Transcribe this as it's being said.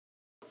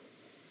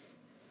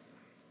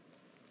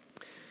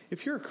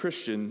If you're a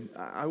Christian,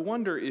 I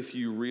wonder if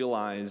you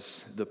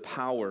realize the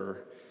power,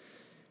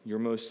 your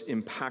most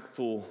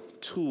impactful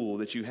tool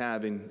that you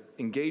have in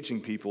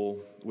engaging people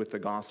with the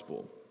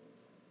gospel.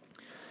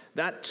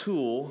 That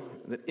tool,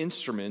 that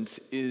instrument,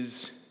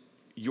 is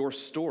your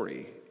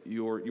story,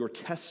 your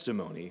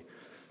testimony,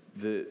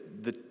 the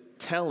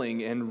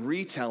telling and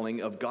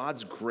retelling of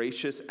God's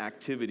gracious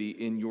activity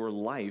in your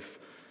life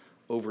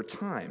over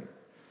time.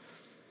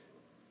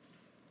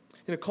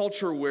 In a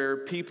culture where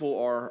people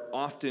are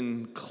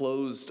often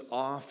closed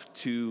off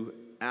to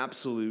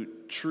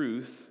absolute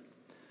truth,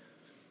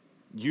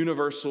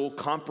 universal,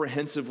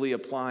 comprehensively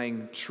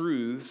applying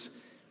truths,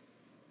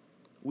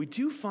 we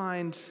do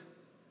find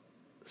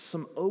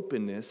some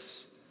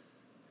openness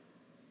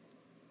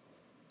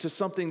to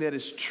something that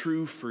is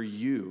true for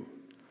you.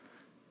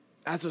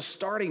 As a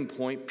starting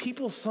point,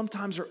 people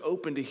sometimes are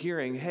open to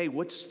hearing, hey,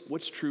 what's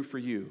true for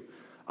you?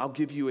 I'll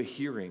give you a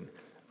hearing.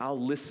 I'll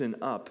listen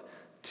up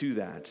to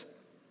that.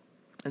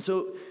 And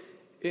so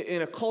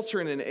in a culture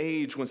and an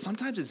age when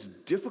sometimes it's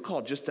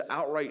difficult just to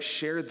outright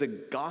share the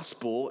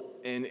gospel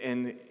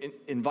and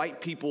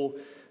invite people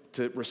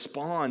to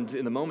respond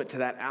in the moment to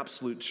that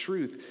absolute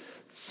truth,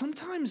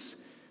 sometimes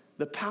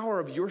the power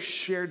of your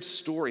shared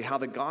story, how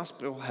the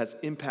gospel has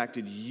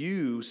impacted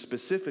you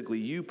specifically,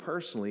 you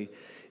personally,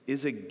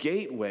 is a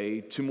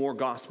gateway to more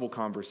gospel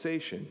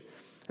conversation.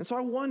 And so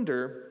I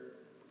wonder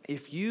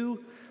if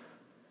you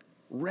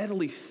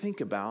readily think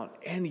about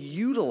and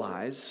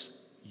utilize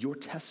your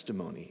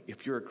testimony,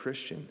 if you're a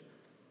Christian.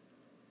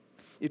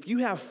 If you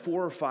have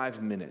 4 or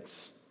 5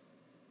 minutes,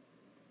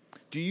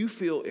 do you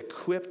feel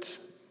equipped,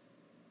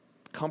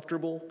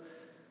 comfortable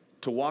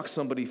to walk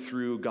somebody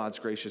through God's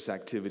gracious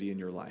activity in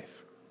your life?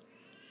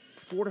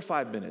 4 to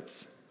 5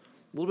 minutes,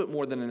 a little bit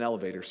more than an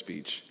elevator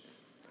speech.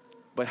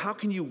 But how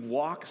can you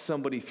walk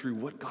somebody through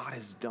what God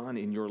has done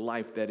in your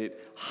life that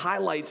it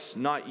highlights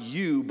not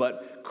you,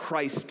 but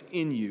Christ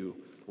in you,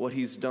 what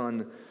he's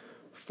done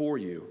for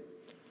you?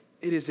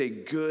 It is a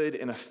good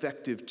and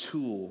effective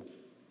tool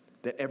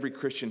that every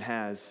Christian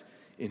has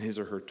in his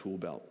or her tool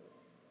belt.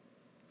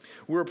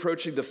 We're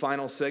approaching the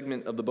final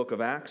segment of the book of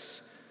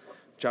Acts,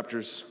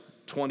 chapters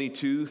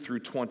 22 through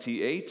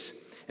 28.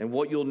 And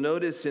what you'll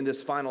notice in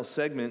this final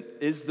segment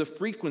is the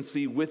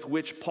frequency with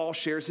which Paul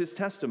shares his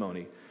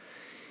testimony.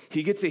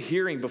 He gets a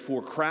hearing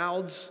before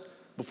crowds,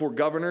 before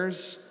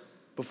governors,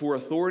 before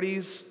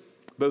authorities,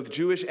 both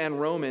Jewish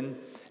and Roman,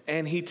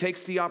 and he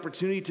takes the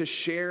opportunity to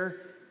share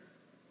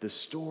the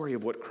story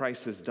of what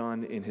Christ has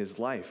done in his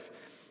life.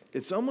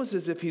 It's almost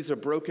as if he's a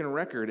broken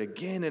record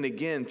again and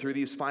again through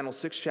these final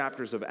 6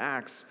 chapters of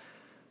Acts.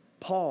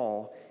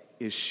 Paul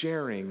is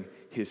sharing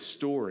his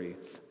story.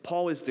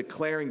 Paul is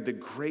declaring the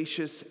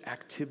gracious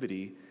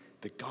activity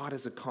that God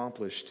has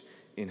accomplished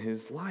in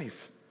his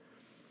life.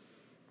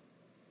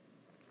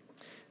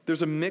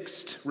 There's a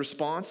mixed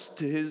response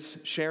to his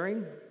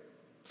sharing.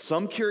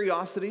 Some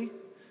curiosity,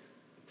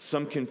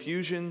 some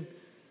confusion,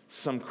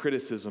 some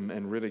criticism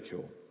and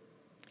ridicule.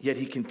 Yet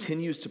he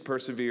continues to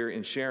persevere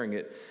in sharing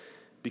it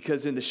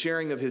because in the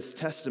sharing of his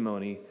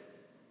testimony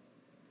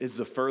is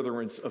the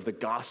furtherance of the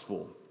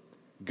gospel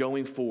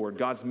going forward.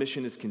 God's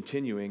mission is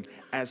continuing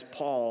as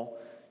Paul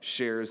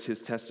shares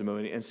his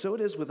testimony. And so it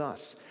is with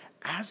us.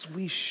 As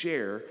we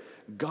share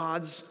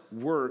God's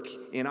work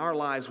in our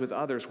lives with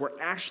others, we're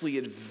actually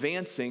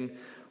advancing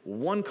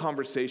one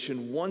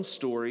conversation, one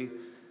story,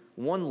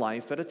 one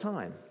life at a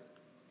time.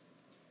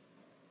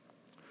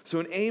 So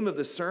an aim of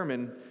the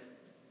sermon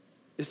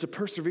is to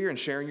persevere in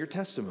sharing your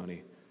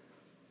testimony.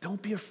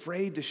 Don't be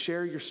afraid to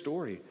share your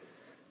story.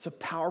 It's a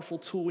powerful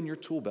tool in your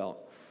tool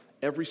belt.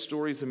 Every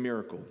story is a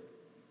miracle.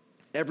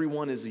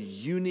 Everyone is a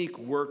unique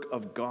work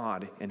of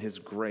God and his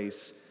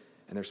grace,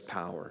 and there's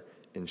power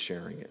in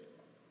sharing it.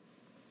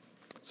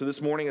 So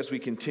this morning, as we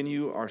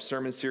continue our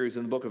sermon series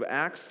in the book of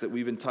Acts that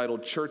we've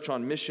entitled Church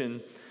on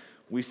Mission,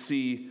 we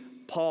see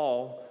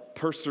Paul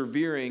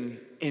persevering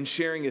in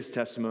sharing his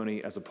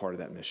testimony as a part of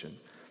that mission.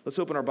 Let's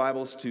open our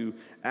Bibles to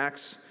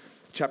Acts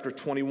chapter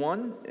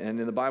 21, and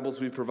in the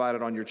Bibles we've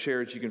provided on your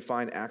chairs, you can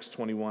find Acts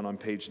 21 on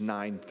page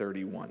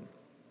 931.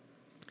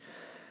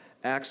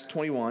 Acts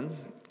 21,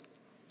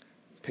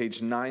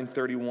 page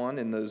 931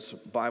 in those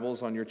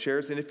Bibles on your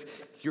chairs. And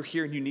if you're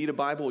here and you need a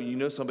Bible, or you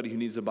know somebody who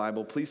needs a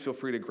Bible, please feel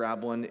free to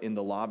grab one in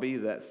the lobby,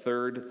 that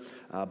third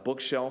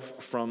bookshelf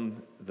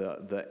from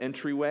the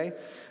entryway.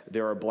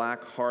 There are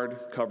black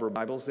hardcover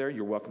Bibles there.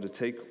 You're welcome to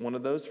take one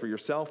of those for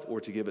yourself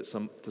or to give it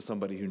to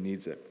somebody who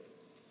needs it.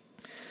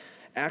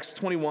 Acts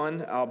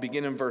 21, I'll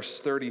begin in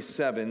verse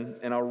 37,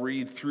 and I'll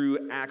read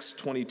through Acts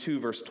 22,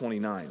 verse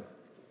 29.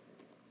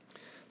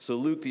 So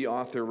Luke, the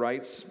author,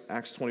 writes,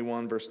 Acts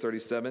 21, verse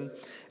 37,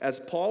 "As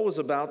Paul was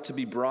about to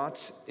be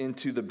brought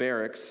into the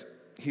barracks,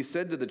 he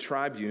said to the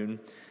tribune,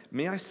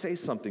 'May I say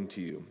something to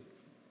you?'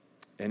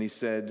 And he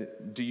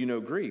said, 'Do you know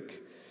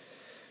Greek?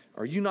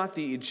 Are you not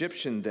the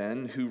Egyptian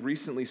then who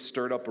recently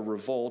stirred up a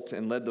revolt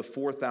and led the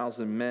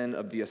 4,000 men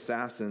of the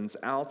assassins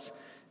out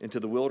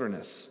into the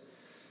wilderness?'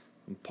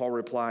 And Paul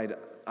replied,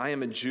 'I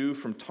am a Jew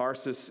from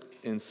Tarsus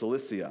in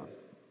Cilicia,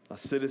 a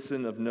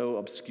citizen of no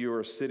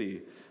obscure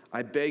city.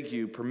 I beg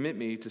you, permit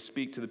me to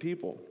speak to the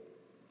people."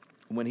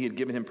 When he had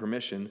given him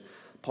permission,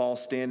 Paul,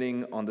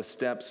 standing on the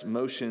steps,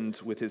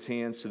 motioned with his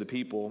hands to the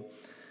people,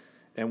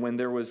 and when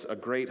there was a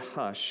great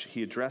hush,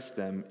 he addressed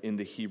them in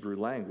the Hebrew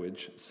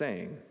language,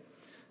 saying,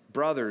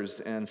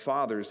 "Brothers and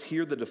fathers,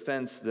 hear the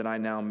defense that I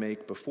now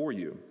make before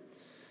you."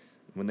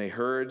 When they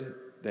heard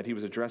that he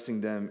was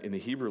addressing them in the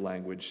Hebrew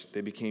language,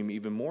 they became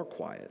even more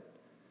quiet.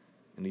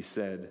 And he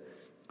said,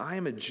 "I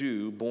am a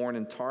Jew born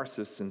in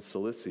Tarsus in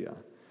Cilicia,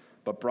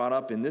 but brought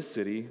up in this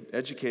city,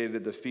 educated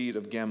at the feet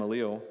of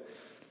Gamaliel,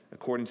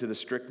 according to the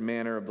strict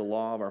manner of the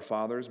law of our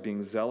fathers,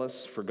 being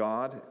zealous for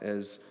God,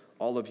 as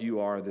all of you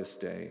are this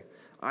day.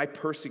 I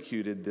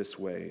persecuted this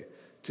way,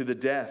 to the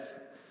death,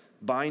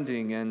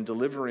 binding and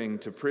delivering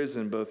to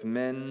prison both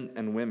men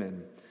and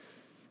women,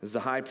 as the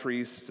high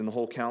priests and the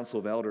whole council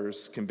of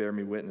elders can bear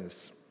me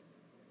witness.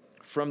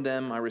 From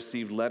them I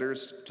received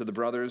letters to the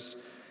brothers,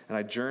 and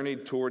I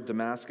journeyed toward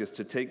Damascus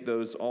to take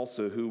those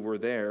also who were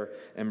there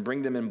and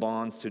bring them in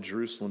bonds to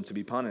Jerusalem to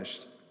be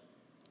punished.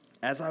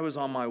 As I was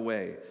on my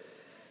way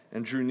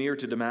and drew near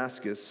to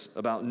Damascus,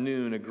 about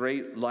noon, a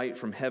great light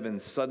from heaven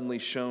suddenly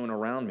shone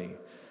around me,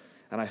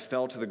 and I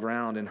fell to the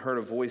ground and heard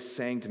a voice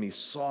saying to me,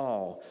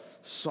 'Saul,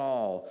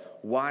 Saul,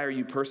 why are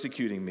you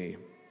persecuting me?'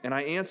 And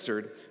I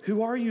answered,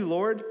 'Who are you,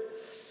 Lord?'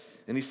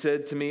 And he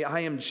said to me, 'I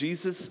am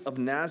Jesus of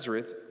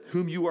Nazareth,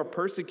 whom you are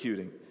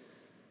persecuting.'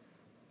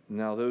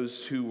 Now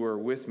those who were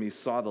with me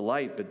saw the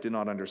light, but did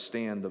not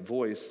understand the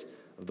voice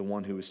of the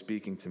one who was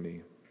speaking to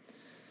me.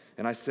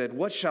 And I said,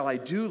 'What shall I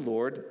do,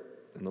 Lord?'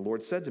 And the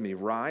Lord said to me,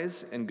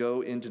 'Rise and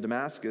go into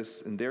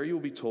Damascus, and there you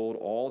will be told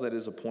all that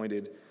is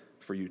appointed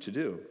for you to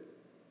do.'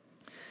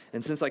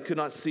 And since I could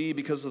not see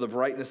because of the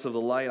brightness of the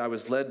light, I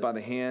was led by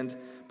the hand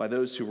by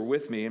those who were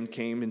with me and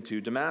came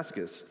into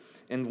Damascus.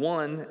 And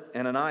one,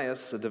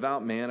 Ananias, a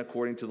devout man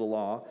according to the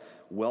law,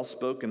 well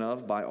spoken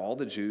of by all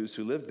the Jews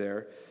who lived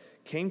there,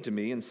 came to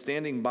me and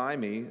standing by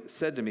me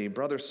said to me,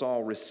 'Brother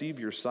Saul, receive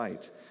your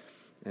sight.'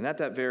 And at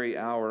that very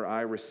hour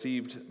I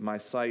received my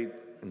sight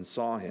and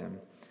saw him.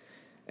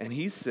 And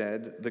he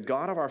said, 'The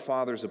God of our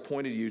fathers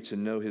appointed you to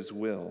know his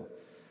will,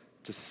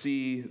 to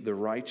see the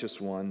righteous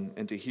one,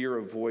 and to hear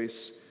a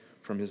voice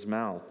from his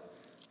mouth.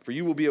 For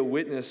you will be a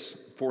witness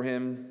for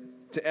him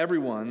to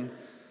everyone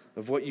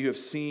of what you have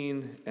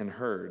seen and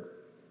heard.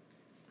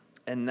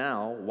 And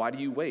now, why do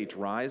you wait?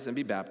 Rise and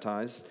be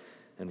baptized,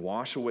 and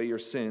wash away your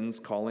sins,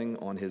 calling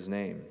on his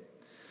name.'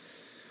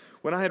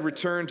 When I had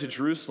returned to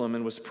Jerusalem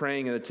and was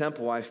praying in the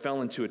temple, I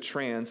fell into a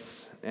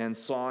trance and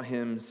saw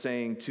him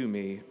saying to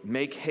me,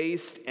 'Make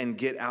haste and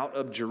get out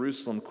of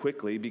Jerusalem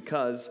quickly,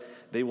 because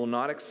they will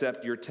not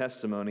accept your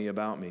testimony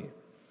about me.'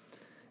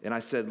 And I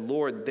said,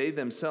 'Lord, they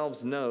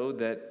themselves know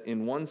that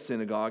in one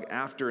synagogue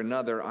after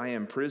another I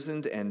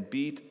imprisoned and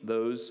beat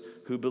those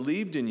who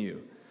believed in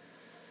you.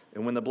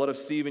 And when the blood of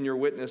Stephen, your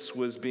witness,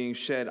 was being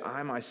shed,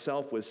 I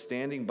myself was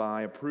standing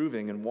by,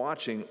 approving and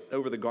watching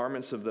over the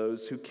garments of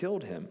those who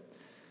killed him.'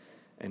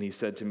 And he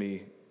said to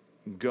me,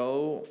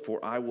 'Go,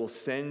 for I will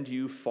send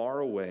you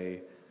far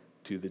away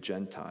to the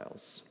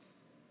Gentiles.'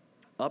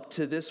 Up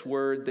to this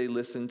word they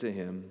listened to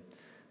him.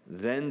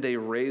 Then they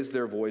raised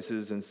their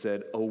voices and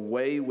said,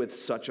 'Away with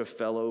such a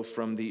fellow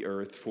from the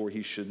earth, for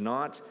he should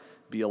not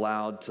be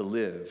allowed to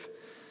live.'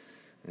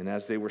 And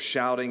as they were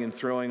shouting and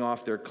throwing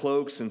off their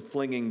cloaks and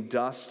flinging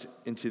dust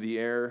into the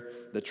air,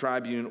 the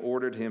tribune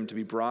ordered him to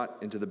be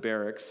brought into the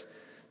barracks,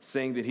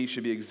 saying that he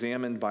should be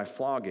examined by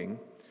flogging,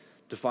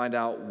 to find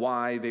out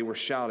why they were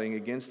shouting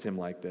against him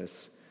like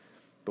this.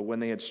 But when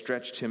they had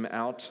stretched him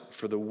out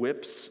for the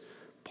whips,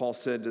 Paul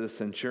said to the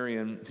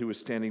centurion who was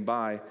standing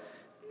by,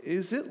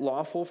 'Is it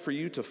lawful for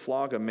you to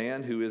flog a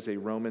man who is a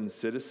Roman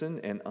citizen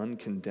and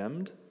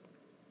uncondemned?'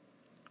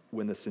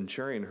 When the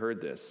centurion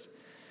heard this,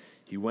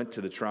 he went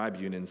to the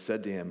tribune and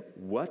said to him,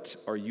 'What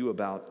are you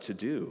about to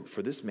do?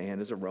 For this man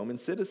is a Roman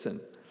citizen.'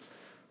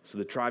 So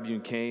the tribune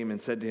came and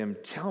said to him,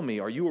 'Tell me,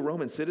 are you a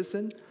Roman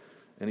citizen?'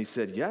 And he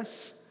said,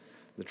 'Yes.'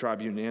 The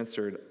tribune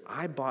answered,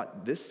 'I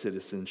bought this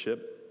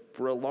citizenship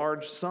for a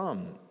large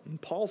sum.'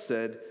 And Paul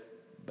said,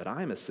 'But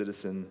I am a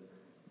citizen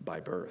by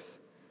birth.'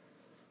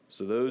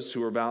 So those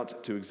who were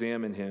about to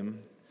examine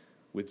him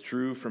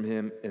withdrew from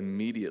him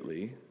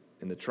immediately,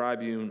 and the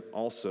tribune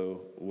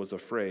also was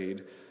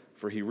afraid,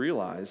 for he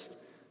realized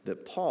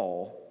that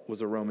Paul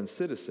was a Roman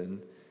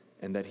citizen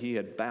and that he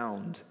had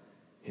bound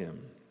him."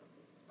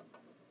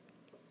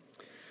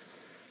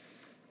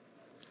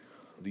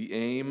 The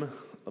aim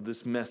of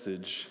this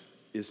message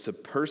is to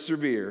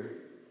persevere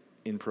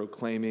in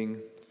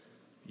proclaiming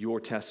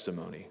your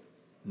testimony.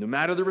 No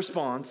matter the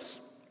response,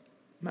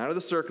 no matter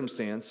the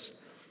circumstance,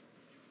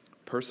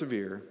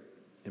 persevere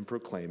in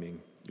proclaiming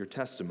your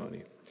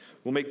testimony.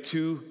 We'll make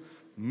two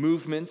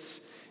movements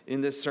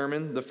in this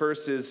sermon. The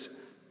first is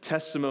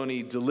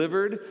testimony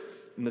delivered,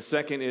 and the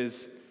second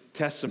is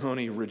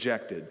testimony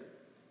rejected.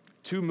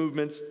 Two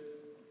movements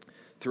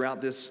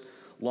throughout this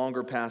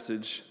longer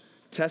passage: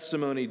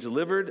 testimony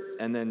delivered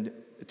and then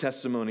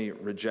testimony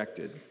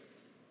rejected.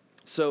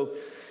 So,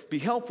 be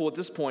helpful at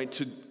this point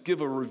to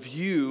give a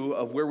review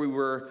of where we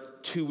were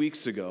 2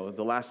 weeks ago,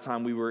 the last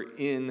time we were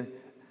in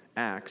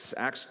Acts.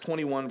 Acts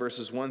 21,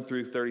 verses 1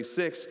 through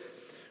 36,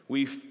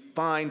 we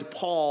find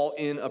Paul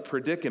in a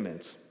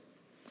predicament.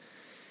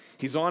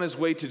 He's on his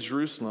way to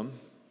Jerusalem,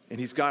 and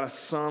he's got a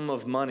sum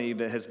of money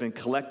that has been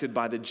collected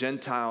by the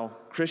Gentile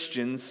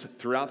Christians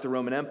throughout the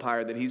Roman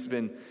Empire that he's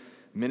been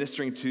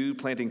ministering to,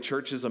 planting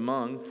churches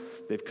among.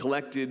 They've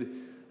collected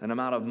an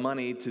amount of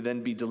money to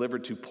then be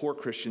delivered to poor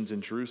Christians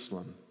in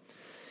Jerusalem.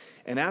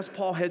 And as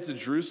Paul heads to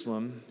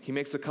Jerusalem, he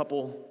makes a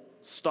couple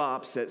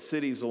stops at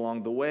cities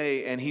along the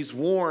way, and he's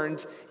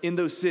warned in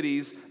those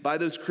cities by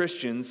those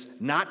Christians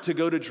not to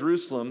go to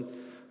Jerusalem,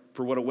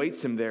 for what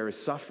awaits him there is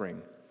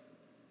suffering,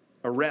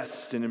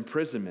 arrest, and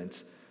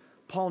imprisonment.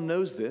 Paul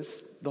knows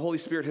this. The Holy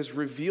Spirit has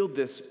revealed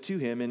this to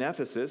him in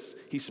Ephesus.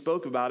 He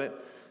spoke about it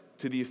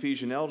to the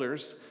Ephesian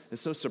elders.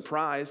 It's no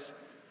surprise.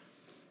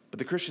 But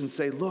the Christians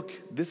say, look,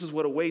 this is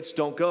what awaits.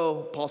 Don't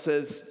go. Paul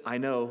says, I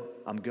know,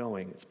 I'm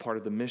going. It's part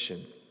of the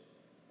mission.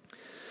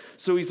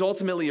 So he's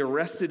ultimately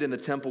arrested in the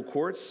temple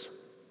courts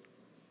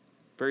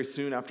very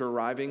soon after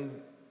arriving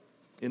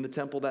in the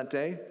temple that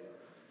day.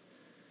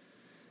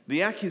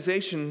 The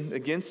accusation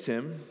against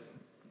him,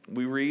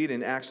 we read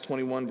in Acts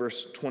 21,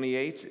 verse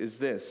 28, is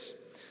this: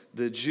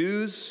 the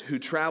Jews who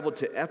traveled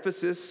to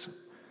Ephesus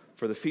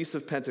for the Feast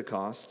of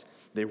Pentecost,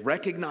 they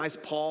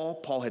recognized Paul.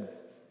 Paul had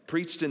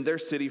preached in their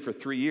city for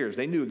 3 years.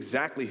 They knew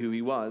exactly who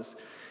he was.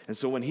 And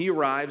so when he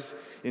arrives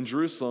in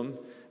Jerusalem,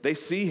 they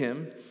see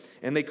him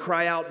and they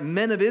cry out,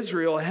 "Men of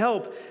Israel,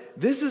 help!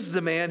 This is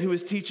the man who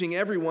is teaching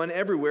everyone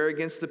everywhere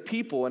against the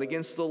people and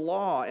against the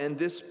law and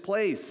this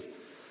place."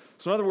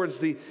 So in other words,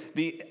 the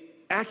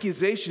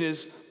accusation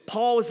is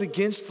Paul is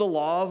against the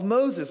law of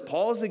Moses.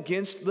 Paul is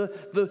against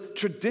the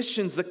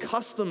traditions, the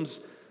customs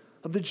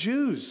of the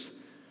Jews.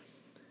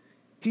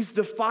 He's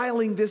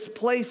defiling this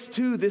place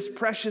too, this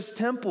precious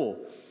temple,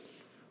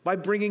 by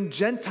bringing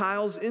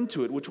Gentiles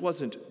into it, which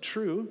wasn't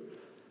true.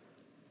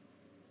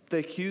 They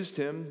accused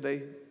him.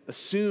 They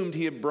assumed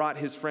he had brought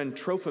his friend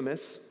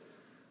Trophimus,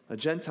 a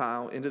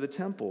Gentile, into the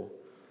temple.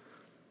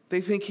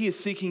 They think he is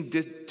seeking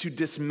to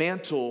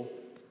dismantle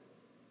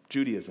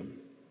Judaism.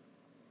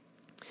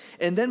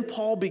 And then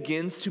Paul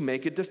begins to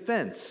make a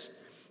defense.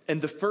 And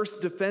the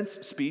first defense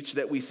speech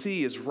that we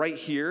see is right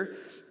here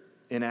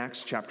in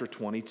Acts chapter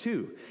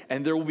 22.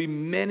 And there will be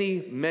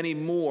many, many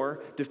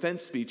more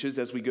defense speeches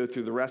as we go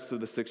through the rest of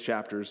the 6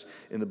 chapters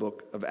in the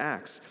book of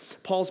Acts.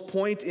 Paul's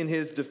point in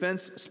his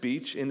defense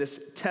speech, in this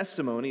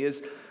testimony,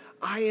 is,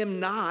 I am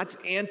not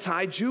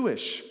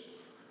anti-Jewish.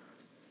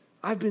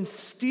 I've been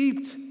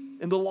steeped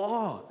in the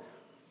law,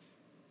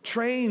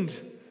 trained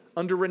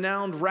under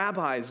renowned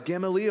rabbis,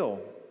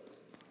 Gamaliel.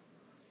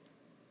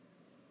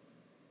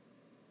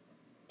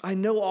 I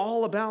know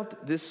all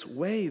about this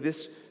way,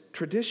 this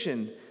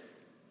tradition.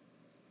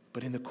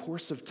 But in the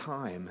course of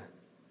time,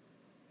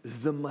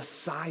 the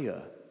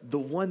Messiah, the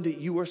one that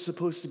you are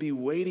supposed to be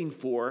waiting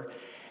for,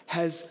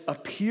 has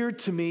appeared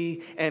to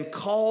me and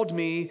called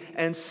me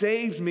and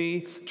saved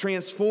me,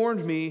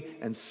 transformed me,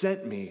 and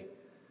sent me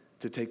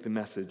to take the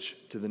message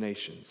to the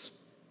nations.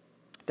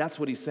 That's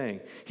what he's saying.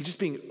 He's just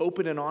being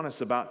open and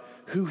honest about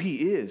who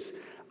he is.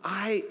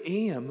 I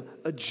am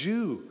a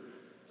Jew,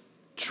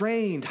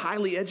 trained,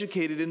 highly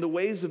educated in the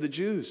ways of the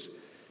Jews.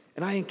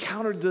 And I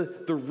encountered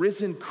the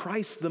risen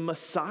Christ, the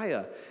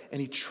Messiah,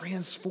 and he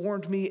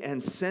transformed me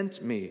and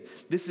sent me.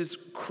 This is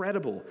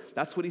credible.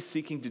 That's what he's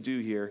seeking to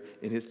do here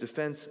in his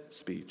defense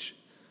speech.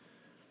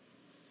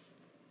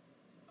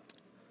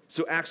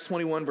 So Acts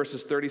 21,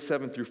 verses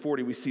 37 through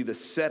 40, we see the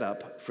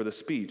setup for the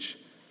speech.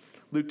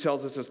 Luke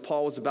tells us as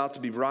Paul was about to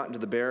be brought into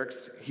the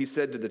barracks, he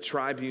said to the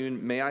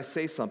tribune, "May I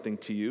say something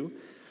to you?"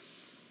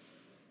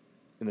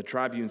 And the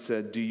tribune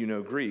said, "Do you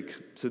know Greek?"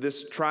 So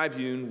this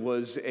tribune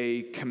was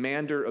a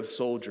commander of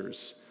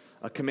soldiers,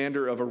 a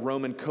commander of a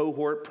Roman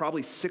cohort,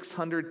 probably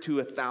 600 to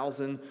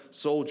 1,000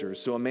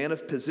 soldiers. So a man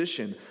of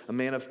position, a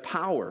man of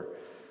power.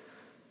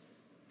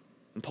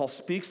 And Paul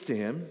speaks to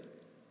him.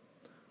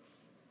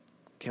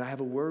 "Can I have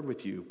a word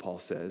with you?" Paul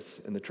says.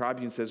 And the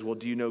tribune says, "Well,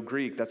 do you know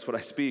Greek? That's what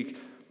I speak."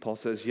 Paul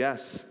says,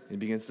 "Yes." He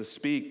begins to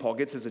speak. Paul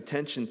gets his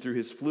attention through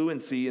his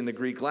fluency in the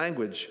Greek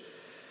language.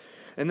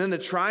 And then the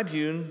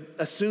tribune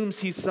assumes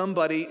he's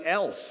somebody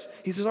else.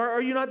 He says,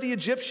 are you not the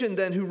Egyptian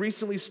then who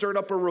recently stirred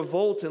up a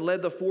revolt and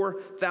led the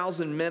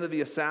 4,000 men of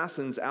the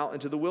assassins out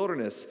into the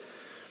wilderness?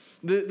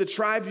 The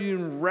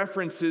tribune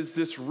references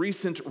this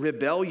recent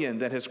rebellion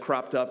that has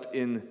cropped up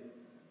in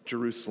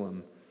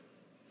Jerusalem.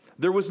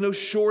 There was no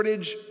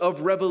shortage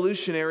of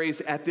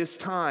revolutionaries at this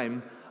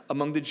time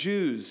among the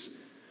Jews.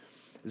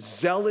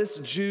 Zealous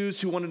Jews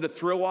who wanted to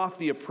throw off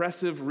the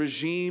oppressive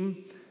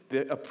regime,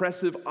 the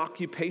oppressive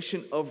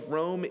occupation of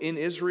Rome in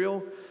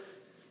Israel,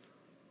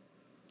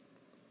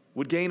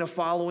 would gain a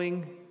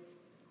following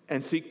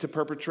and seek to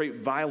perpetrate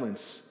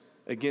violence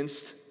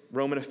against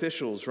Roman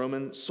officials,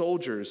 Roman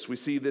soldiers. We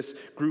see this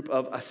group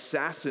of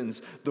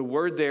assassins. The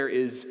word there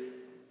is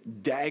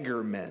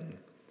dagger men,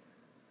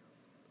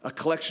 a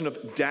collection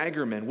of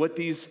dagger men. What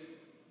these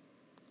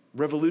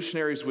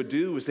revolutionaries would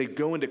do is they'd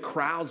go into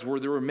crowds where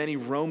there were many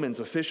Romans,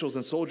 officials,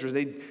 and soldiers.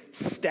 They'd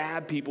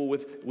stab people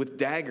with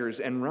daggers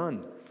and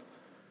run,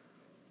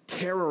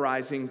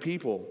 terrorizing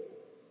people.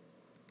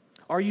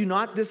 Are you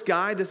not this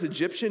guy, this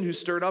Egyptian who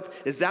stirred up?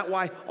 Is that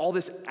why all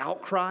this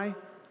outcry?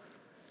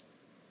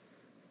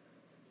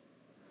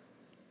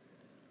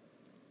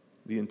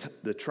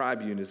 The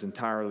tribune is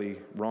entirely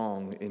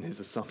wrong in his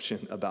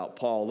assumption about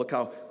Paul. Look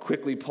how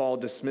quickly Paul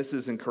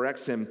dismisses and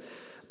corrects him.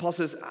 Paul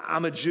says,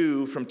 I'm a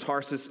Jew from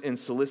Tarsus in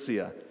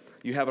Cilicia.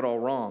 You have it all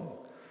wrong.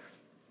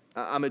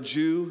 I'm a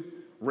Jew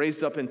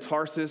raised up in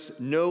Tarsus,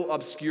 no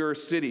obscure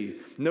city,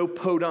 no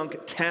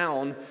podunk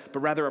town, but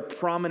rather a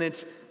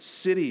prominent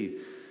city.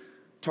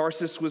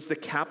 Tarsus was the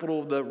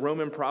capital of the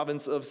Roman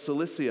province of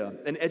Cilicia,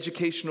 an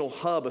educational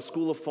hub, a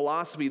school of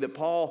philosophy that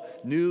Paul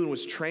knew and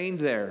was trained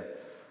there.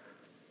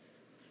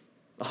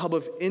 A hub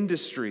of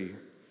industry,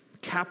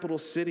 capital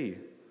city.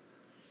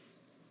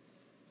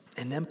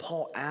 And then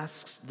Paul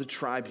asks the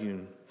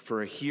tribune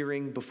for a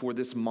hearing before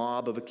this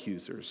mob of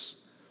accusers.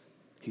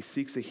 He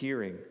seeks a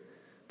hearing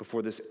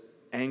before this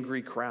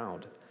angry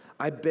crowd.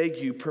 I beg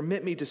you,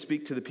 permit me to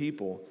speak to the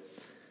people.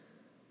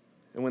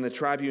 And when the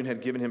tribune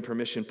had given him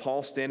permission,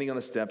 Paul, standing on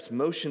the steps,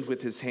 motioned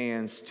with his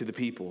hands to the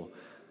people,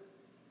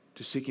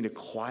 to seeking to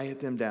quiet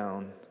them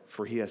down,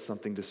 for he has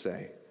something to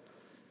say.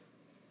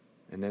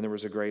 And then there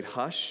was a great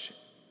hush,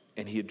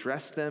 and he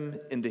addressed them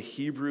in the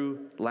Hebrew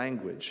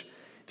language.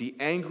 The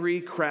angry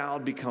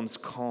crowd becomes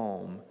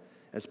calm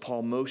as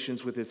Paul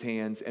motions with his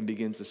hands and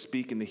begins to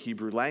speak in the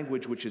Hebrew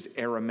language, which is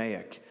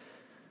Aramaic.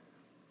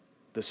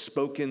 The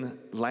spoken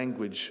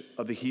language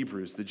of the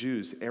Hebrews, the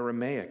Jews,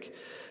 Aramaic.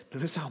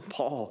 Notice how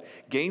Paul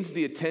gains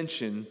the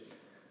attention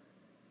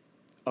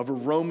of a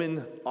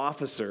Roman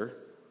officer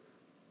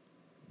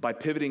by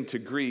pivoting to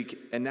Greek,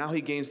 and now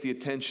he gains the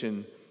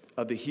attention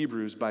of the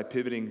Hebrews by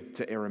pivoting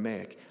to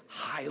Aramaic.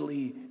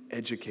 Highly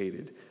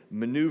educated,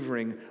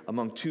 maneuvering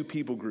among two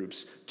people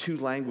groups, two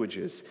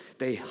languages.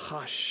 They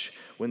hush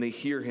when they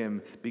hear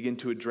him begin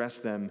to address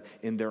them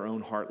in their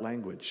own heart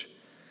language.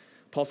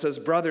 Paul says,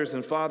 brothers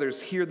and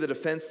fathers, hear the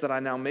defense that I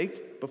now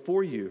make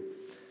before you.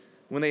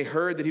 When they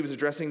heard that he was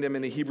addressing them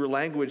in the Hebrew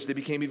language, they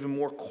became even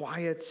more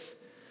quiet.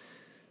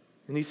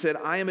 And he said,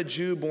 I am a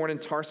Jew born in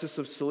Tarsus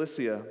of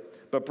Cilicia,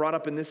 but brought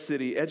up in this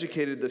city,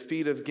 educated at the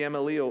feet of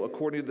Gamaliel,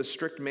 according to the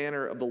strict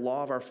manner of the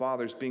law of our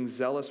fathers, being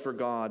zealous for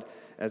God,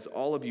 as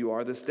all of you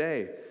are this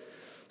day.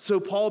 So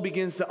Paul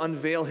begins to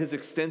unveil his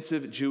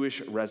extensive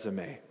Jewish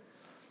resume.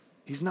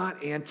 He's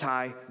not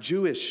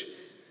anti-Jewish.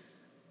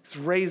 He's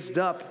raised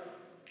up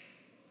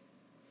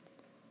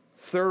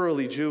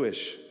thoroughly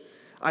Jewish.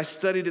 I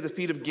studied at the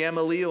feet of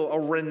Gamaliel, a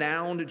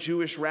renowned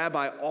Jewish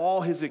rabbi.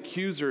 All his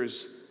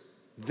accusers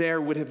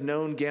there would have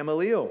known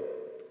Gamaliel.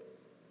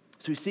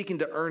 So he's seeking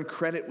to earn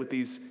credit with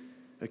these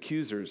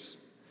accusers.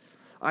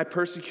 I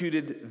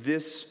persecuted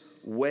this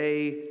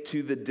way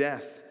to the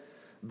death,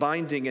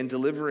 binding and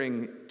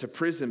delivering to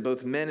prison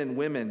both men and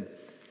women,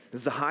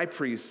 as the high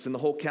priests and the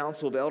whole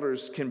council of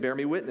elders can bear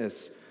me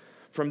witness.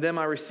 From them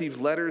I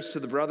received letters to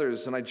the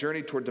brothers, and I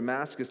journeyed toward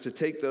Damascus to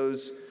take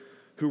those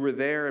who were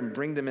there and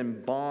bring them in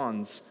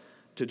bonds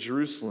to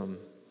Jerusalem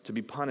to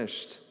be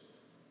punished.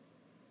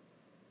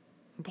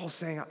 And Paul's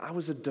saying, I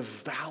was a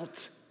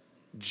devout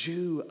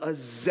Jew, a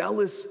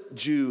zealous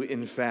Jew,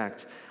 in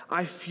fact.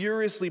 I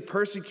furiously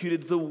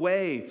persecuted the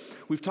way.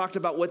 We've talked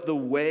about what the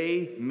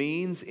way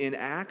means in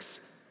Acts.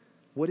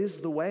 What is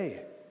the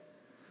way?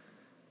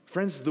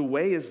 Friends, the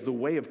way is the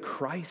way of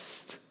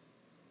Christ,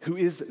 who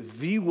is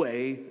the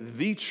way,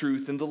 the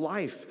truth, and the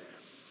life.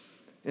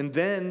 And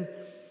then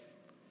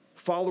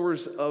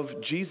followers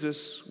of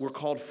Jesus were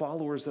called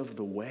followers of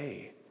the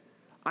way.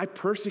 I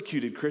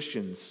persecuted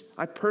Christians.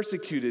 I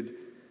persecuted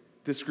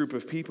this group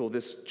of people,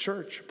 this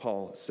church,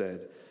 Paul said.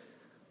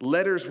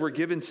 Letters were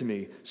given to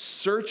me.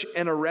 Search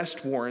and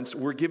arrest warrants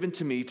were given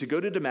to me to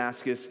go to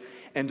Damascus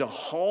and to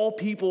haul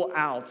people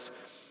out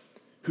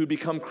who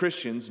become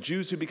Christians,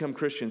 Jews who become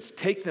Christians,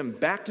 take them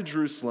back to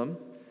Jerusalem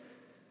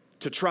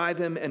to try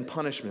them and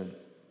punish them.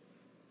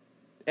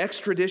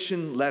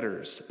 Extradition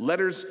letters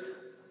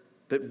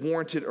that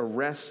warranted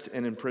arrest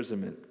and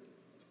imprisonment.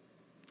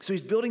 So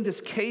he's building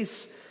this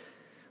case,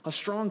 a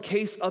strong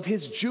case of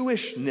his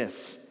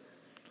Jewishness,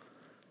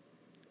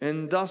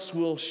 and thus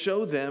will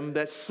show them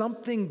that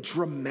something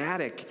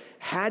dramatic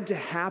had to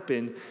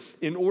happen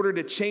in order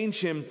to change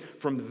him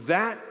from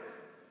that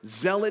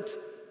zealot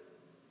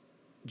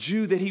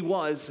Jew that he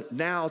was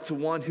now to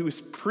one who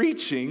is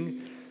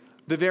preaching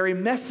the very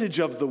message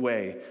of the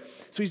way.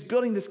 So he's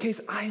building this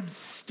case. I am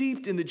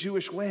steeped in the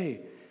Jewish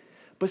way,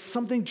 but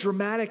something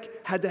dramatic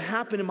had to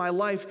happen in my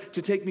life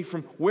to take me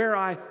from where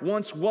I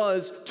once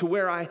was to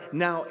where I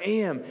now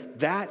am.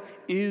 That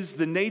is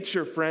the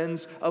nature,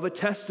 friends, of a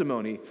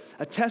testimony.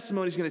 A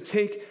testimony is going to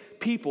take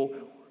people,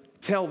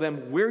 tell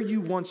them where you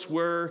once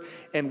were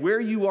and where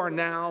you are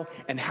now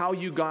and how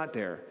you got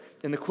there.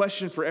 And the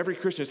question for every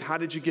Christian is, how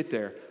did you get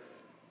there?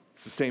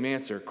 It's the same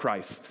answer,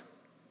 Christ.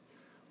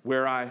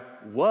 Where I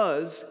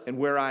was and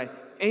where I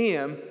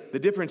am, the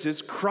difference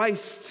is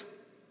Christ.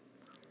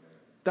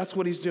 That's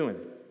what he's doing.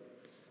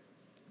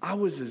 I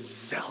was a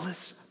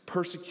zealous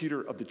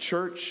persecutor of the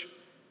church,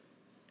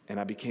 and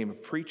I became a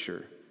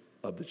preacher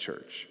of the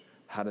church.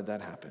 How did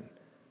that happen?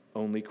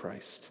 Only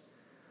Christ.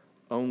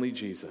 Only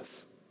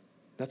Jesus.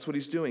 That's what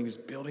he's doing. He's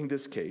building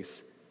this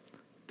case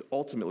that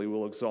ultimately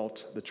will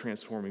exalt the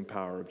transforming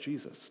power of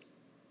Jesus.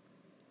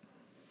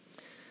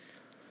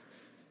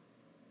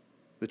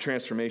 The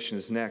transformation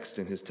is next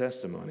in his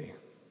testimony.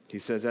 He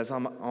says, as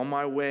I'm on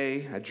my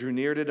way, I drew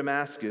near to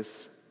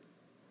Damascus.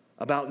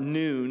 About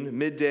noon,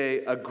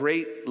 midday, a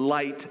great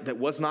light that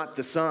was not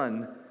the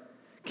sun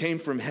came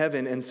from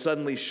heaven and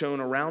suddenly shone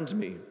around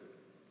me.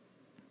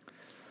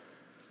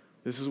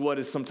 This is what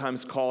is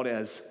sometimes called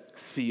as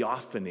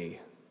theophany,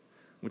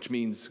 which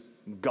means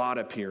God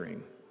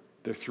appearing.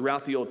 They're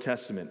throughout the Old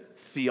Testament,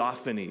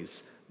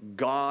 theophanies.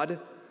 God,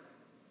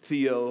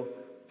 theo,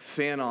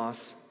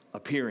 phanos,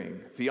 appearing.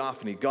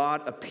 Theophany.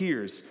 God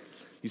appears.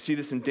 You see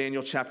this in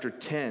Daniel chapter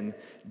 10.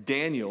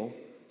 Daniel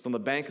is on the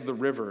bank of the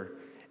river,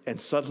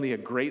 and suddenly a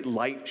great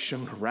light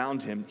shone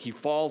around him. He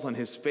falls on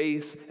his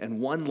face, and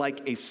one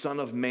like a son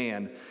of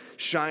man,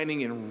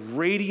 shining in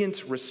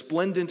radiant,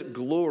 resplendent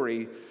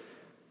glory,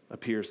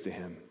 appears to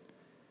him.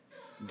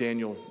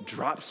 Daniel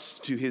drops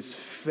to his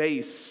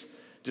face,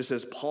 just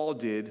as Paul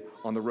did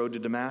on the road to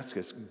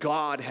Damascus.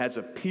 God has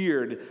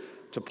appeared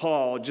to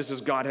Paul, just as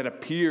God had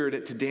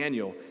appeared to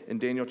Daniel in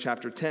Daniel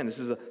chapter 10. This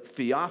is a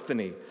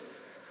theophany,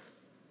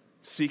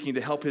 seeking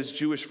to help his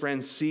Jewish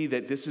friends see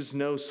that this is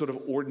no sort of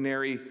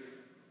ordinary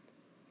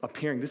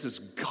appearing. This is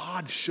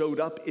God showed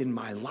up in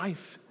my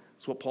life.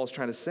 That's what Paul's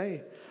trying to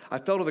say. I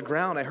fell to the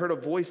ground. I heard a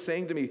voice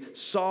saying to me,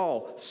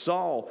 Saul,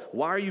 Saul,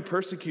 why are you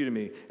persecuting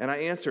me? And I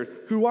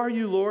answered, who are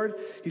you, Lord?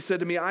 He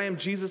said to me, I am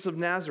Jesus of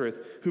Nazareth,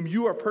 whom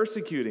you are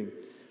persecuting.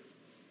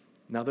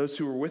 Now those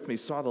who were with me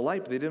saw the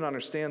light, but they didn't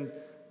understand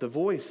the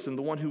voice and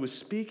the one who was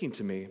speaking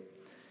to me.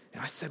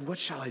 And I said, what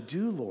shall I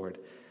do, Lord?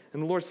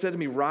 And the Lord said to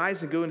me,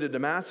 rise and go into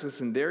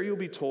Damascus, and there you'll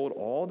be told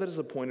all that is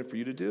appointed for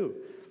you to do.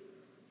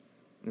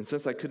 And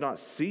since I could not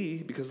see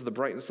because of the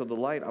brightness of the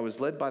light, I was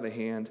led by the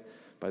hand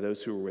by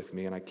those who were with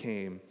me, and I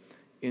came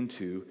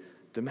into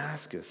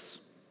Damascus.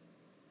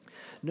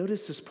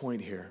 Notice this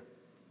point here.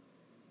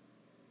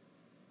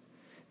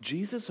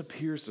 Jesus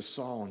appears to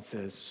Saul and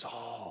says,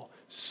 Saul,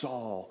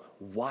 Saul,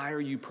 why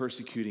are you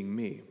persecuting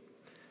me?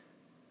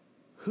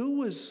 Who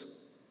was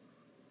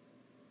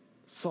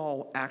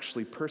Saul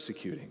actually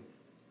persecuting?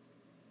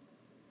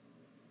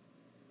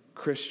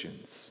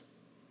 Christians.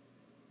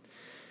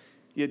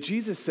 Yet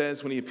Jesus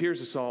says when he appears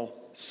to Saul,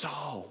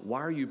 Saul,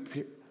 why are you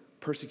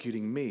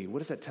persecuting me? What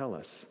does that tell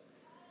us?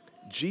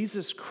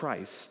 Jesus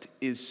Christ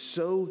is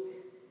so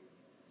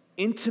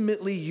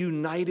intimately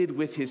united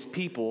with his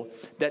people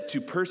that to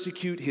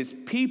persecute his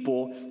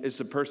people is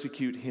to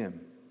persecute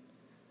him.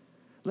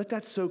 Let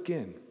that soak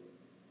in.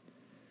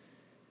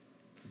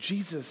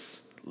 Jesus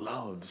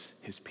loves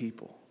his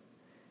people.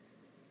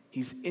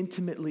 He's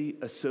intimately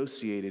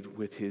associated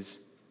with his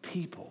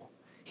people.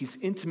 He's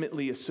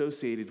intimately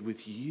associated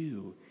with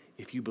you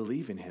if you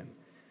believe in him.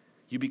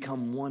 You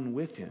become one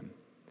with him.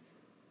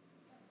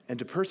 And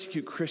to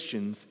persecute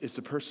Christians is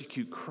to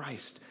persecute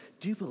Christ.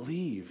 Do you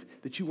believe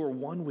that you are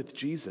one with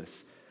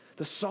Jesus?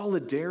 The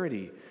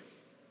solidarity,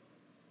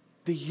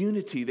 the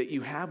unity that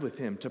you have with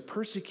him. To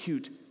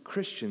persecute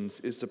Christians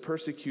is to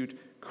persecute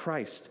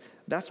Christ.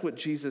 That's what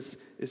Jesus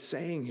is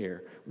saying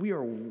here. We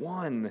are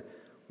one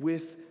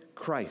with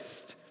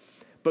Christ.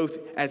 Both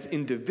as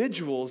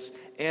individuals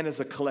and as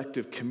a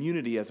collective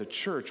community, as a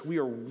church, we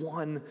are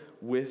one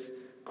with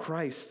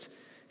Christ.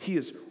 He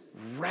is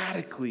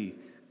radically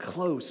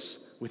close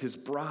with his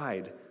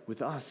bride,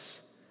 with us.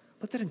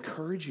 Let that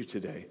encourage you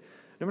today.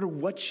 No matter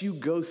what you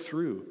go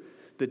through,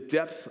 the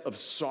depth of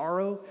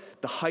sorrow,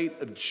 the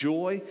height of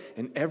joy,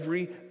 and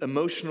every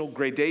emotional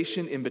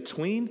gradation in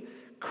between,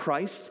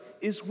 Christ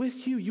is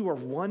with you. You are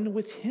one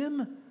with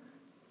him.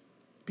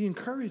 Be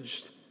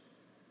encouraged.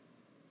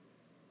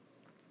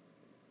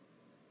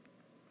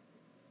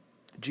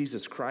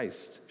 Jesus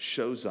Christ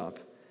shows up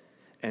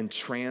and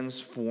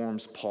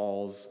transforms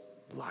Paul's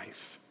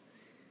life.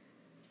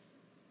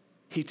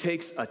 He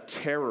takes a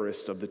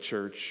terrorist of the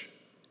church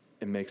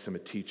and makes him a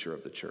teacher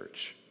of the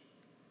church.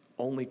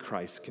 Only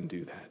Christ can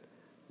do that.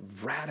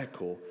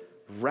 Radical,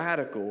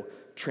 radical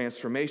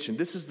transformation.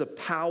 This is the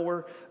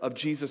power of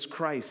Jesus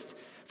Christ.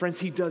 Friends,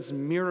 he does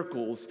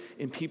miracles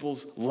in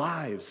people's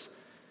lives.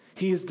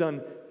 He has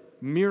done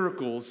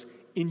miracles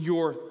in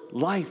your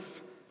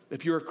life.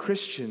 If you're a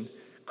Christian,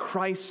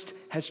 Christ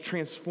has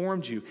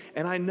transformed you.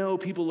 And I know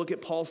people look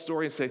at Paul's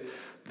story and say,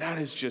 that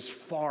is just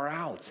far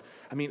out.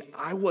 I mean,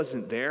 I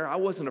wasn't there. I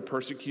wasn't a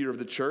persecutor of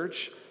the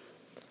church.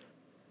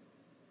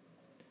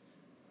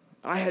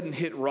 I hadn't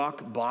hit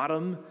rock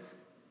bottom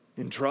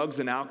in drugs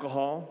and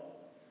alcohol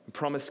and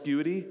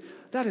promiscuity.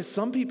 That is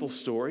some people's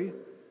story.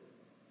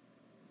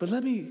 But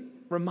let me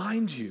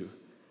remind you,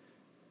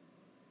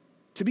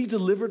 to be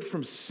delivered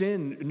from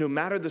sin, no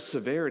matter the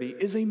severity,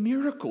 is a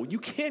miracle. You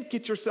can't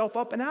get yourself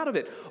up and out of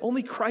it.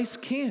 Only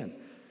Christ can.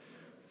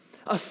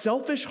 A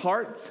selfish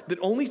heart that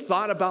only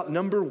thought about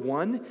number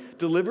one,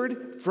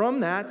 delivered from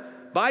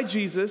that by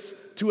Jesus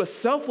to a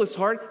selfless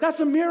heart, that's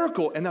a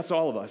miracle. And that's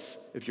all of us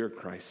if you're in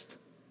Christ.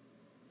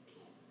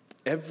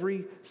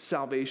 Every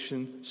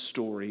salvation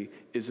story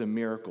is a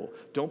miracle.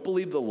 Don't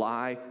believe the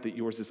lie that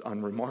yours is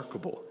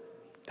unremarkable.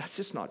 That's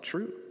just not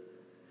true.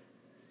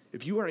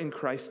 If you are in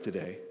Christ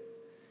today,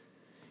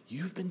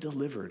 you've been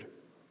delivered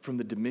from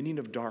the dominion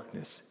of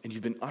darkness and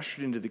you've been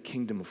ushered into the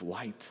kingdom of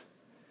light.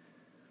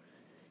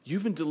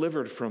 You've been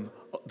delivered from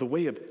the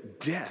way of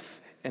death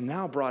and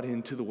now brought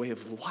into the way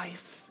of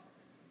life.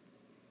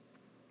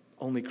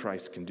 Only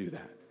Christ can do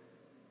that.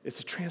 It's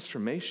a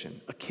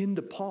transformation akin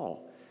to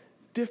Paul,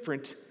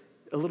 different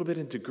a little bit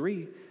in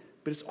degree,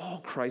 but it's all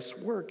Christ's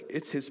work.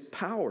 It's his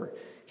power.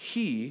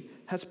 He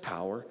has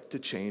power to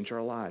change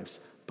our lives.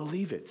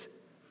 Believe it.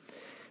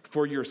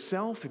 For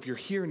yourself, if you're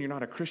here and you're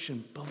not a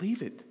Christian,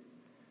 believe it.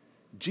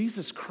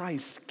 Jesus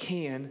Christ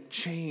can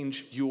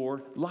change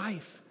your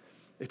life.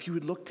 If you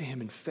would look to him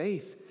in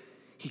faith,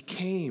 he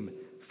came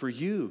for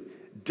you,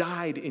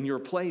 died in your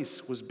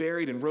place, was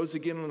buried, and rose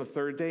again on the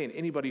third day. And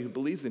anybody who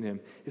believes in him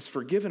is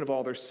forgiven of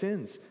all their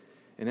sins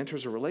and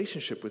enters a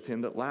relationship with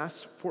him that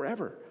lasts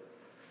forever.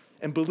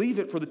 And believe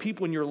it for the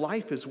people in your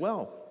life as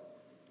well.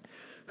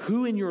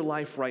 Who in your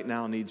life right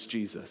now needs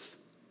Jesus?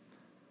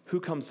 Who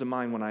comes to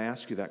mind when I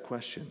ask you that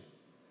question?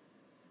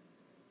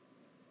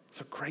 It's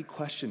a great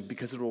question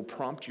because it will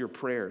prompt your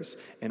prayers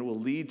and it will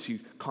lead to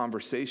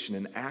conversation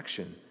and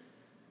action.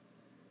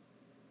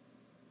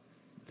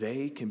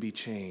 They can be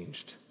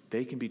changed.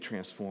 They can be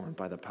transformed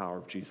by the power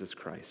of Jesus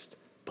Christ.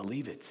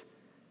 Believe it.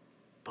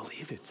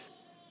 Believe it.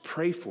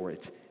 Pray for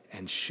it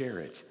and share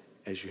it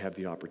as you have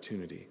the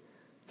opportunity.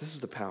 This is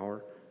the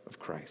power of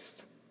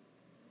Christ.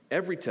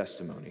 Every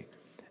testimony,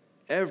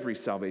 every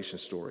salvation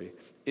story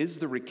is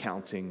the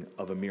recounting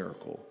of a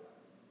miracle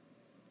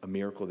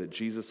that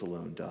Jesus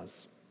alone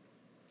does.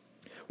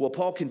 Well,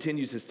 Paul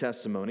continues his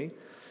testimony.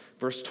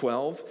 Verse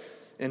 12,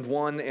 and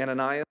one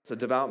Ananias, a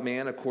devout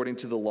man according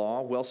to the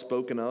law, well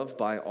spoken of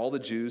by all the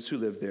Jews who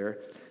lived there,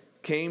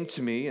 came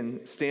to me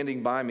and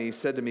standing by me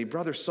said to me,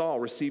 Brother Saul,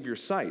 receive your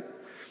sight.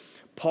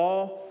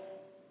 Paul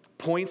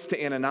points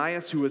to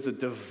Ananias, who was a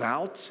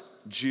devout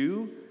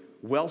Jew,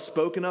 well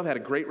spoken of, had a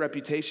great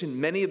reputation.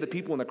 Many of the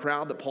people in the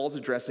crowd that Paul's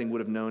addressing would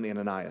have known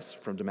Ananias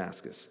from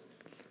Damascus.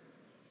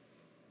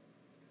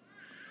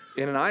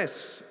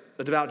 Ananias,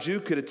 a devout Jew,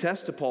 could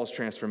attest to Paul's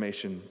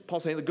transformation.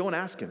 Paul's saying, go and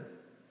ask him.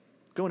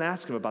 Go and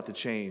ask him about the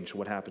change,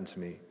 what happened to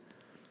me.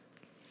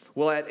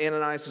 Well, at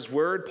Ananias'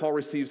 word, Paul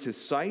receives his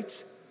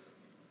sight.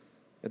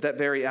 At that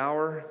very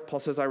hour, Paul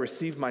says, I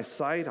received my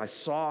sight. I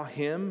saw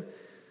him.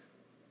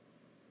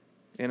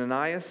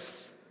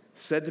 Ananias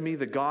said to me,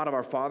 the God of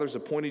our fathers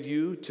appointed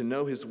you to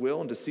know his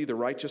will and to see the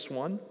righteous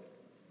one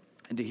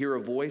and to hear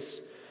a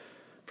voice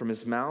from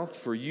his mouth,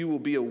 for you will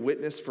be a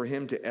witness for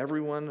him to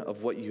everyone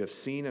of what you have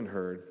seen and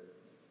heard.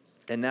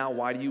 And now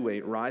why do you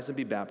wait? Rise and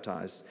be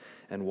baptized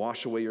and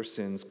wash away your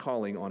sins,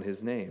 calling on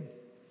his name.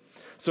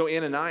 So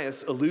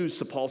Ananias alludes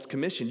to Paul's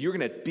commission. You're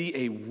going to be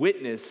a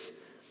witness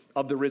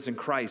of the risen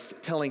Christ,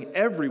 telling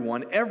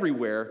everyone,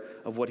 everywhere,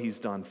 of what he's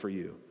done for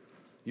you.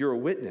 You're a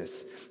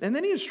witness. And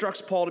then he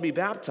instructs Paul to be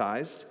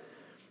baptized.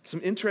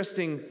 Some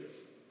interesting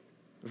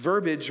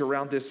verbiage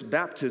around this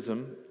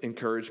baptism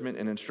encouragement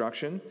and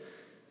instruction.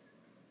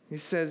 He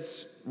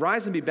says,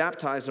 rise and be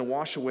baptized and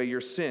wash away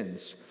your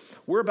sins.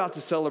 We're about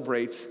to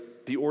celebrate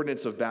the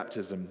ordinance of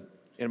baptism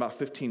in about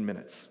 15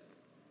 minutes.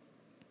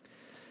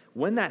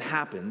 When that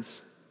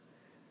happens,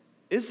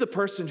 is the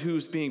person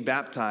who's being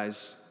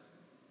baptized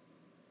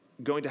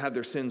going to have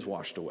their sins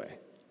washed away?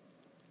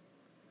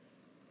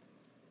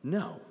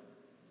 No.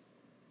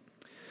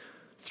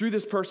 Through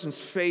this person's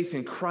faith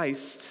in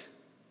Christ,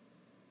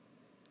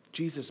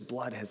 Jesus'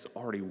 blood has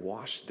already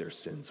washed their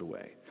sins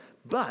away.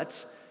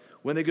 But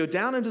when they go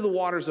down into the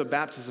waters of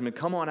baptism and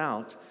come on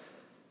out,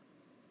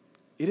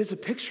 it is a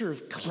picture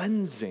of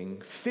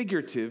cleansing,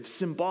 figurative,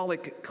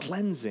 symbolic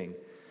cleansing.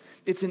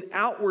 It's an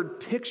outward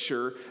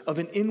picture of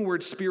an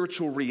inward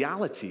spiritual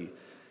reality.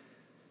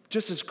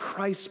 Just as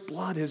Christ's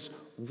blood has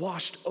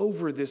washed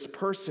over this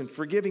person,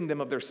 forgiving them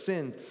of their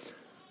sin,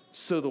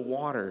 so the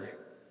water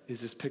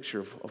is this picture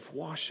of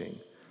washing.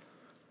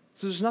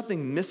 So there's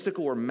nothing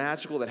mystical or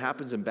magical that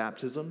happens in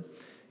baptism.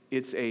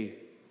 It's a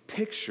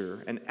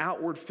picture, an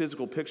outward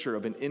physical picture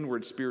of an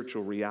inward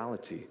spiritual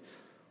reality.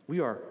 We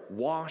are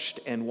washed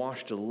and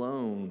washed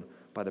alone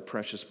by the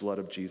precious blood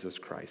of Jesus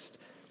Christ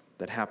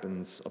that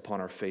happens upon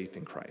our faith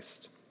in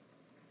Christ.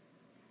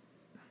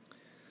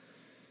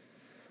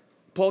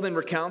 Paul then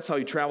recounts how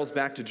he travels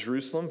back to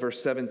Jerusalem,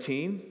 verse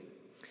 17.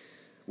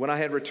 When I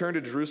had returned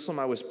to Jerusalem,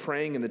 I was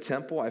praying in the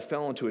temple. I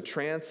fell into a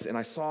trance, and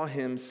I saw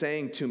him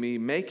saying to me,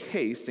 make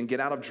haste and get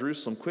out of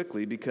Jerusalem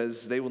quickly,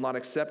 because they will not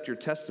accept your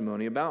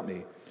testimony about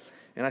me.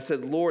 And I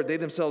said, Lord, they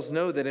themselves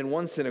know that in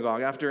one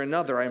synagogue after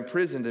another I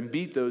imprisoned and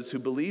beat those who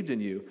believed in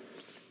you.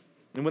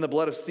 And when the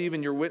blood of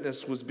Stephen, your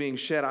witness, was being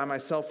shed, I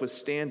myself was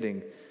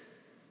standing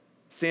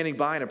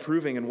by and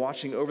approving and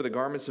watching over the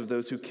garments of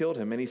those who killed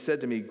him. And he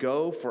said to me,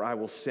 go, for I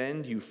will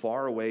send you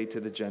far away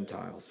to the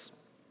Gentiles.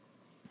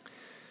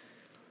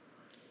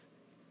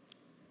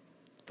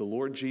 the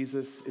Lord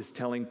Jesus is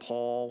telling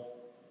Paul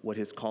what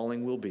his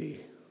calling will be.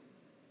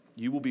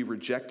 You will be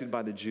rejected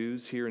by the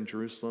Jews here in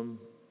Jerusalem,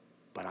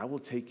 but I will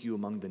take you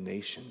among the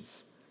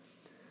nations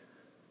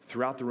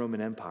throughout the Roman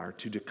Empire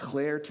to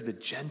declare to the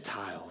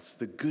Gentiles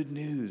the good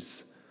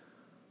news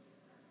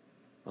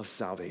of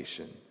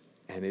salvation.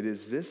 And it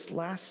is this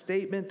last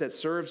statement that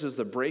serves as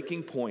the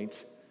breaking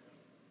point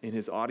in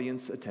his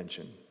audience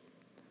attention.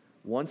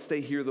 Once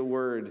they hear the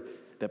word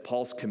that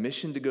Paul's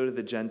commissioned to go to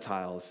the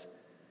Gentiles,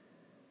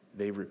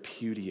 they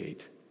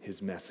repudiate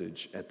his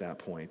message at that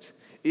point.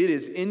 It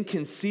is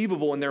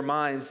inconceivable in their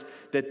minds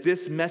that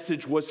this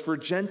message was for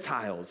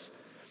Gentiles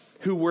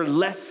who were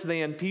less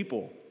than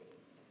people,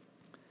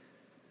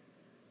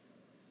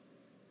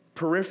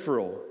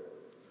 peripheral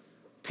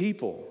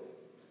people.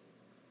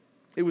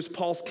 It was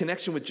Paul's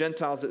connection with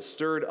Gentiles that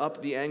stirred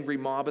up the angry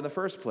mob in the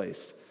first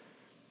place.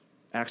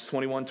 Acts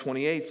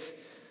 21:28.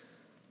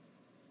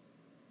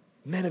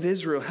 Men of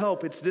Israel,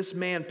 help. It's this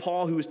man,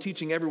 Paul, who is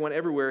teaching everyone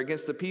everywhere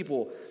against the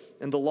people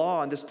and the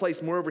law in this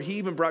place. Moreover, he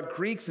even brought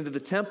Greeks into the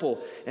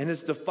temple and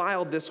has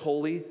defiled this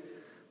holy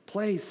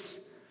place.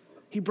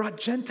 He brought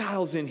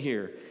Gentiles in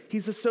here.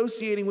 He's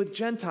associating with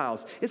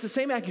Gentiles. It's the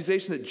same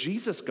accusation that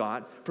Jesus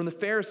got from the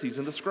Pharisees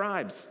and the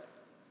scribes.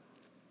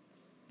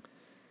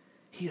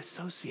 He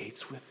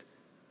associates with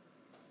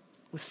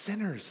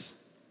sinners,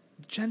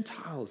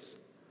 Gentiles.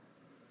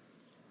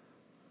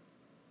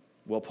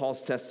 Well,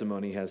 Paul's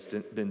testimony has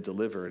been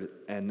delivered,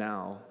 and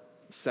now,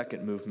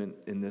 second movement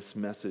in this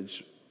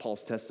message,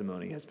 Paul's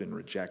testimony has been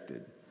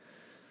rejected.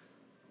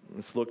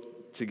 Let's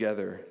look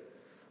together.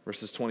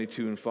 Verses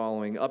 22 and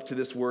following. Up to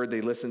this word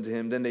they listened to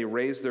him. Then they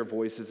raised their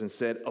voices and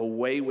said,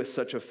 "Away with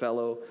such a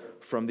fellow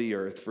from the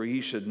earth, for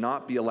he should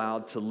not be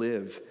allowed to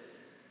live."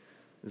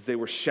 As they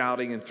were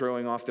shouting and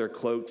throwing off their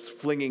cloaks,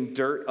 flinging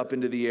dirt up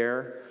into the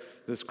air,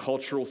 this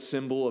cultural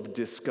symbol of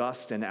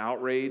disgust and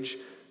outrage,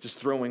 just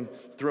throwing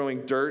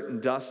dirt and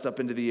dust up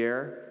into the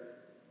air.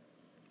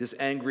 This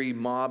angry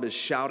mob is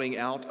shouting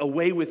out,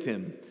 "Away with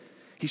him.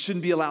 He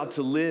shouldn't be allowed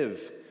to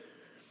live."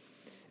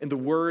 And the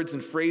words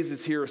and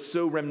phrases here are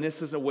so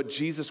reminiscent of what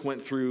Jesus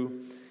went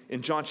through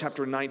in John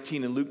chapter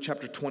 19 and Luke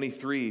chapter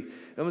 23.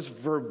 Almost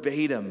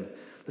verbatim,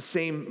 the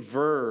same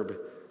verb.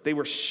 They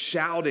were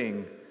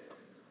shouting.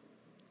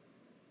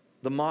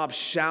 The mob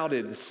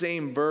shouted the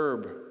same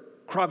verb,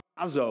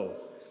 kragazo.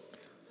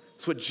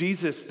 It's what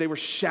Jesus, they were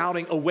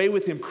shouting, "Away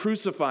with him,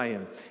 crucify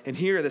him." And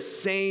here the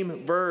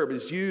same verb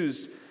is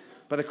used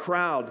by the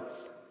crowd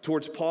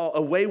towards Paul.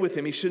 Away with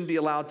him, he shouldn't be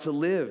allowed to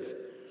live.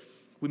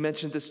 We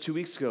mentioned this 2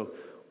 weeks ago.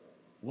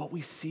 What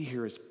we see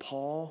here is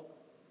Paul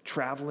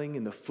traveling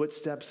in the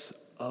footsteps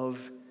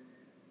of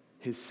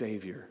his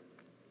Savior.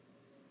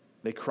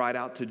 They cried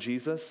out to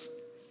Jesus,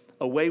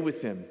 "Away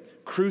with him,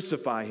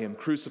 crucify him,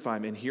 crucify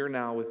him." And here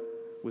now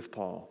with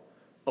Paul,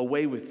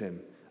 away with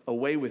him,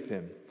 away with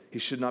him. He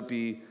should not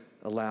be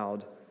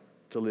allowed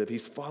to live.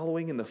 He's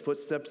following in the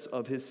footsteps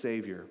of his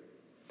Savior.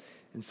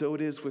 And so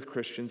it is with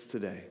Christians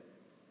today.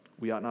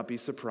 We ought not be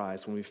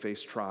surprised when we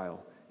face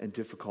trial and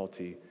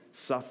difficulty,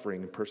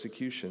 suffering and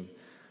persecution.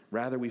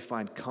 Rather, we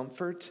find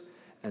comfort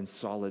and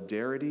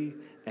solidarity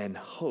and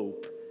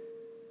hope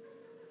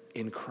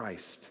in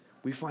Christ.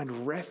 We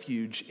find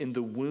refuge in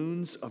the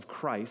wounds of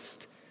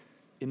Christ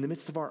in the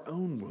midst of our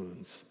own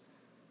wounds.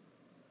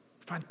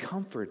 We find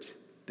comfort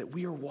that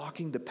we are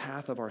walking the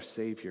path of our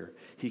Savior.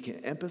 He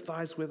can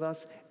empathize with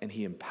us, and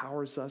he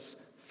empowers us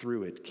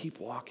through it. Keep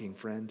walking,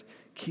 friend.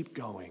 Keep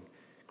going.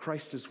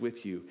 Christ is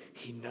with you.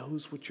 He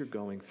knows what you're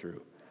going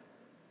through.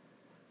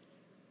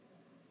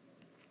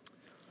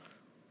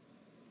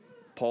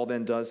 Paul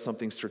then does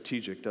something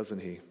strategic, doesn't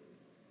he?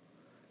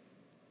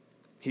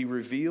 He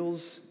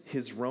reveals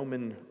his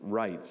Roman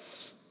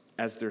rights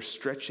as they're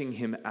stretching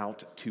him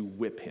out to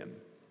whip him.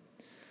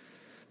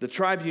 The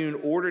tribune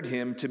ordered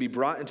him to be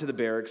brought into the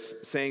barracks,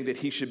 saying that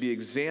he should be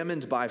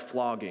examined by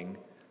flogging.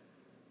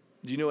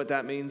 Do you know what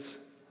that means?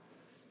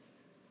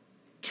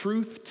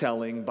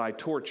 Truth-telling by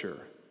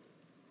torture.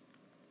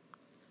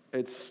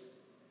 It's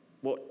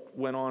what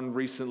went on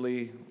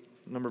recently,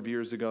 a number of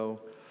years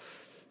ago.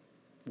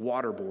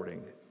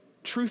 Waterboarding.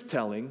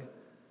 Truth-telling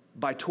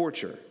by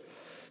torture.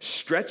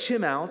 Stretch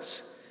him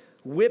out,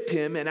 whip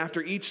him, and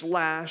after each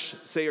lash,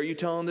 say, "Are you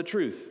telling the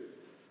truth?"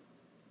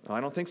 "No,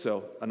 I don't think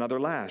so." Another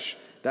lash.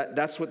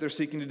 That's what they're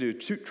seeking to do.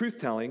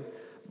 Truth-telling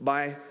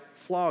by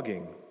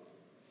flogging.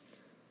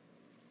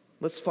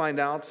 Let's find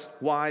out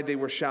why they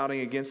were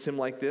shouting against him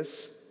like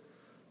this.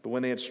 But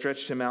when they had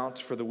stretched him out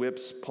for the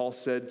whips, Paul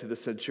said to the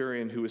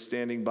centurion who was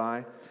standing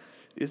by,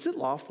 "Is it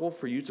lawful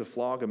for you to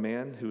flog a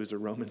man who is a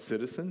Roman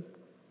citizen?"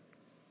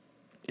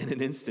 In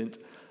an instant,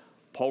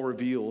 Paul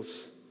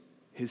reveals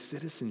his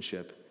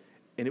citizenship.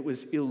 And it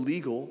was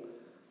illegal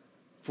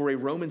for a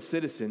Roman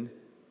citizen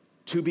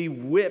to be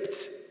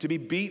whipped, to be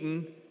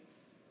beaten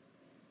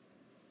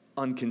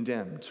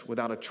uncondemned,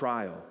 without a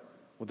trial,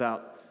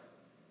 without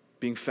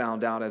being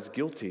found out as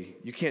guilty.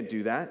 You can't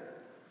do that.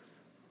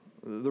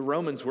 The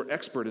Romans were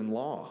expert in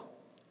law.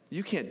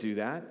 You can't do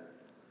that.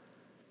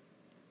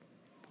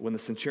 When the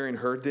centurion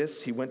heard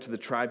this, he went to the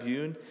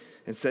tribune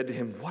and said to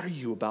him, "What are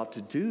you about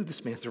to do?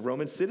 This man's a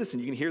Roman citizen."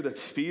 You can hear the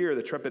fear,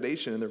 the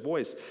trepidation in their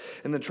voice.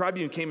 And the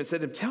tribune came and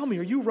said to him, "Tell me,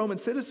 are you a Roman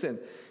citizen?"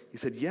 He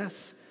said,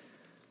 "Yes."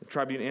 The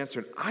tribune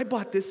answered, "I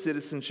bought this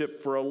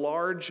citizenship for a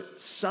large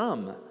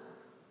sum."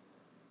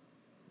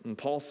 And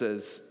Paul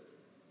says,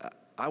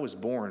 "I was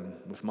born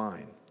with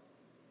mine."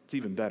 It's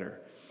even better.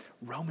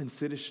 Roman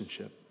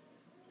citizenship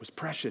was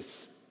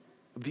precious,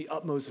 of the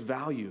utmost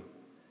value.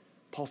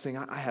 Paul's saying,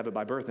 I have it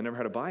by birth. I never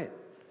had to buy it.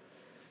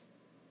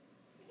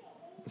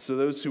 So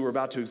those who were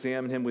about to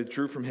examine him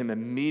withdrew from him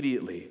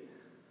immediately.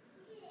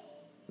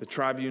 The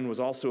tribune was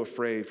also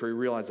afraid, for he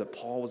realized that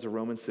Paul was a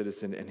Roman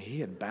citizen and he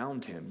had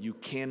bound him. You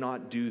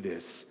cannot do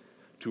this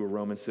to a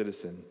Roman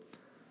citizen.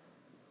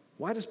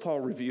 Why does Paul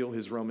reveal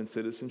his Roman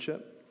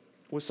citizenship?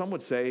 Well, some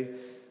would say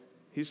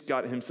he's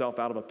got himself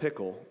out of a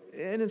pickle.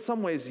 And in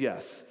some ways,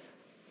 yes.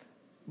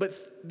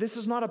 But this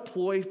is not a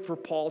ploy for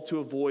Paul to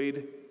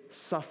avoid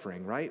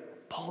suffering, right?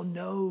 Paul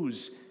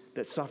knows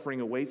that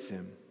suffering awaits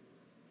him.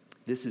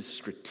 This is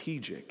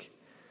strategic.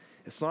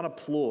 It's not a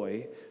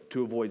ploy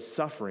to avoid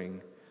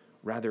suffering.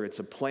 Rather, it's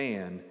a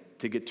plan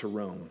to get to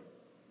Rome.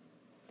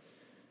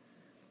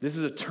 This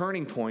is a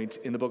turning point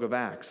in the book of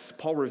Acts.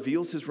 Paul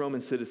reveals his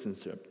Roman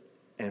citizenship.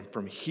 And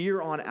from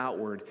here on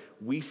outward,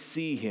 we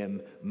see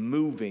him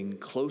moving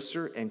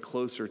closer and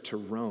closer to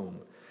Rome.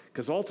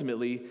 Because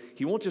ultimately,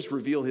 he won't just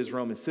reveal his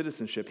Roman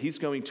citizenship. He's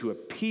going to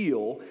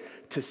appeal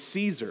to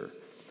Caesar,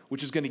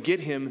 which is going to get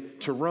him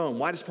to Rome.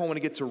 Why does Paul want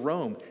to get to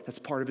Rome? That's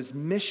part of his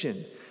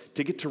mission,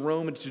 to get to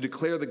Rome and to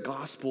declare the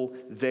gospel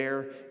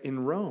there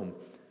in Rome.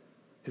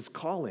 His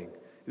calling.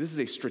 This is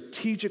a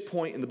strategic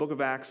point in the book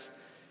of Acts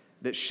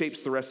that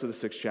shapes the rest of the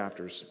 6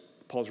 chapters.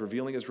 Paul's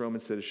revealing his Roman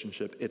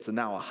citizenship. It's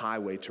now a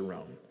highway to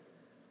Rome,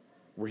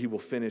 where he will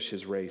finish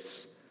his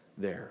race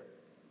there.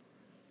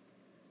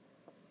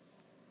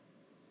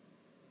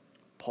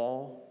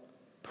 Paul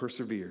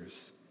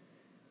perseveres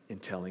in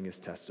telling his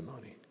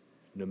testimony.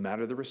 No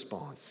matter the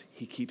response,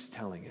 he keeps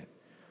telling it.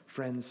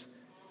 Friends,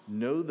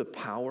 know the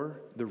power,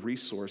 the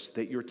resource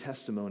that your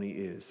testimony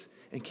is,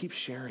 and keep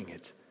sharing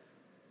it.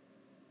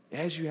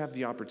 As you have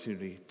the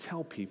opportunity,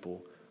 tell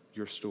people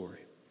your story.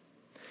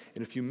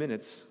 In a few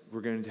minutes, we're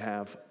going to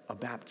have a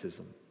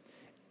baptism.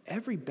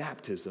 Every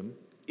baptism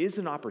is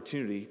an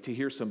opportunity to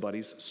hear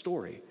somebody's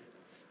story.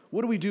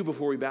 What do we do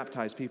before we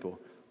baptize people?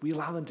 We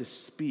allow them to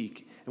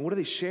speak. And what do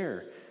they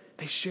share?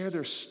 They share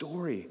their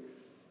story.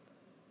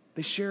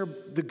 They share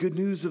the good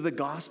news of the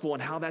gospel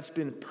and how that's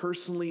been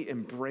personally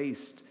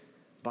embraced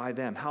by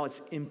them, how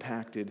it's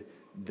impacted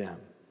them.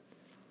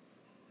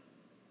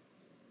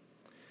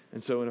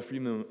 And so in a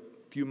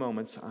few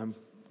moments, I'm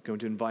going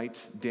to invite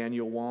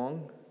Daniel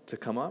Wong to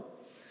come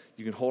up.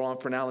 You can hold on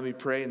for now, let me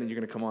pray, and then you're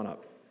going to come on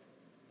up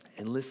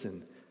and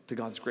listen to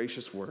God's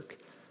gracious work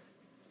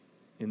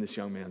in this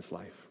young man's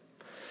life.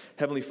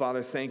 Heavenly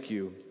Father, thank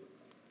you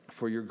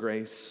for your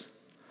grace.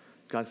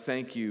 God,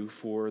 thank you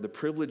for the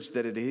privilege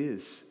that it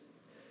is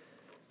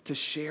to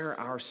share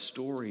our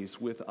stories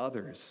with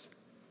others.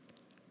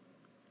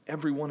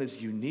 Everyone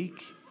is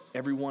unique.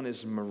 Everyone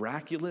is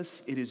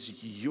miraculous. It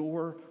is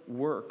your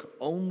work.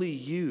 Only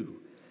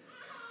you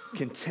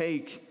can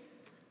take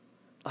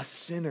a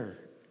sinner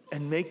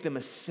and make them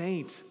a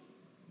saint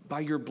by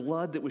your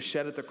blood that was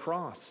shed at the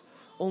cross.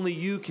 Only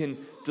you can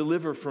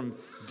deliver from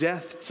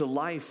death to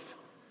life,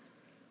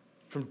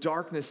 from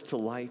darkness to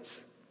light.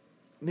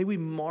 May we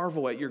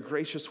marvel at your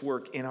gracious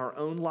work in our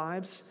own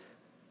lives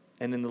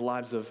and in the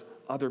lives of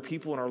other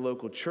people in our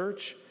local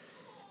church.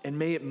 And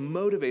may it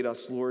motivate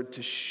us, Lord,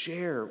 to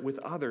share with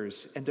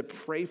others and to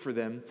pray for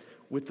them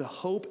with the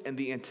hope and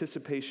the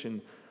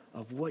anticipation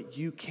of what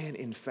you can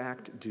in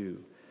fact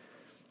do.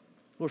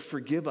 Lord,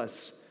 forgive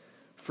us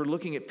for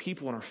looking at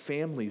people in our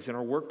families, in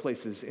our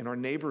workplaces, in our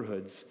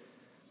neighborhoods,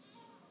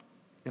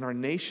 in our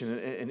nation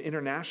and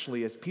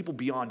internationally as people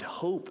beyond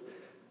hope,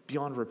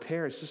 beyond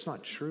repair. It's just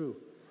not true.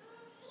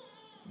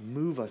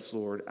 Move us,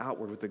 Lord,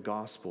 outward with the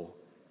gospel,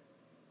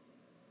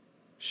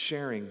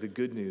 sharing the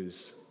good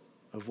news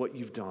of what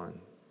you've done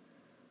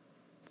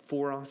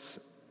for us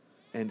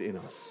and in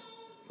us.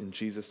 In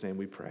Jesus' name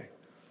we pray.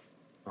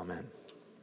 Amen.